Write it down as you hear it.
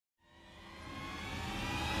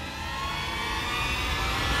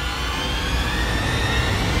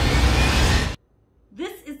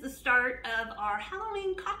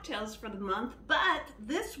Halloween cocktails for the month, but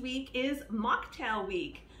this week is Mocktail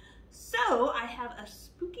week. So I have a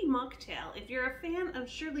spooky mocktail. If you're a fan of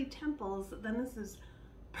Shirley Temple's, then this is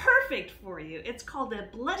perfect for you. It's called a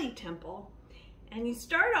Bloody Temple. And you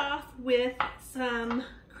start off with some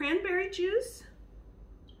cranberry juice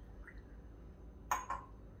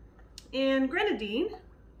and grenadine.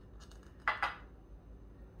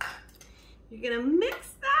 You're gonna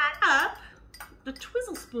mix that up. The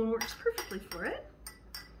Twizzle spoon works perfectly for it.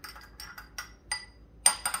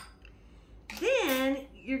 Then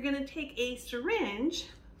you're gonna take a syringe,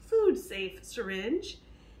 food safe syringe,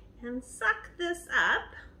 and suck this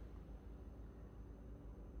up.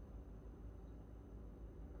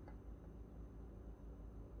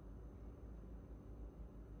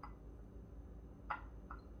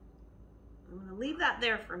 I'm gonna leave that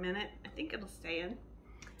there for a minute. I think it'll stay in.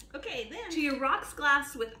 Okay, then to your rocks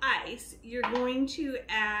glass with ice, you're going to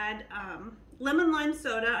add lemon lime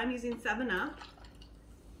soda. I'm using 7-Up.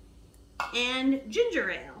 And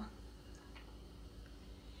ginger ale.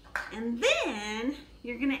 And then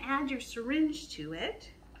you're gonna add your syringe to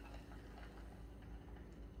it.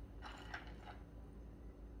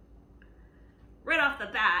 Right off the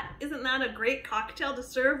bat, isn't that a great cocktail to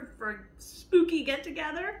serve for a spooky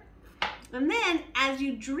get-together? And then as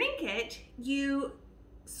you drink it, you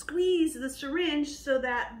squeeze the syringe so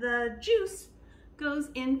that the juice goes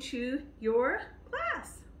into your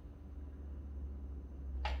glass.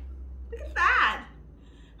 Look at that.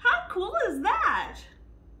 How cool is that?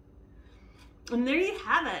 And there you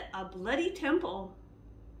have it, a Bloody Temple.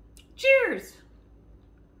 Cheers.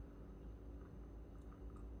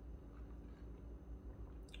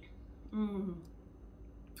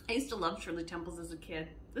 I used to love Shirley Temples as a kid.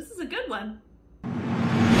 This is a good one.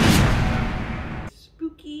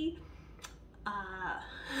 Spooky.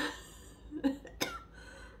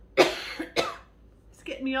 It's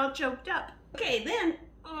getting me all choked up. Okay, then,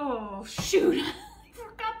 oh shoot, I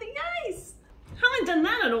forgot the ice. Haven't done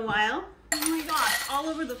that in a while. Oh my gosh, all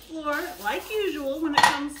over the floor, like usual when it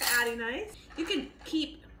comes to adding ice. You could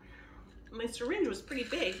keep, my syringe was pretty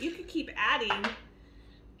big, you could keep adding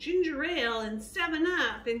ginger ale and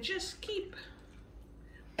 7-Up and just keep,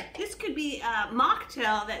 this could be a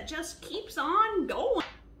mocktail that just keeps on going.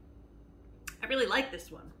 I really like this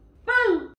one. Boom!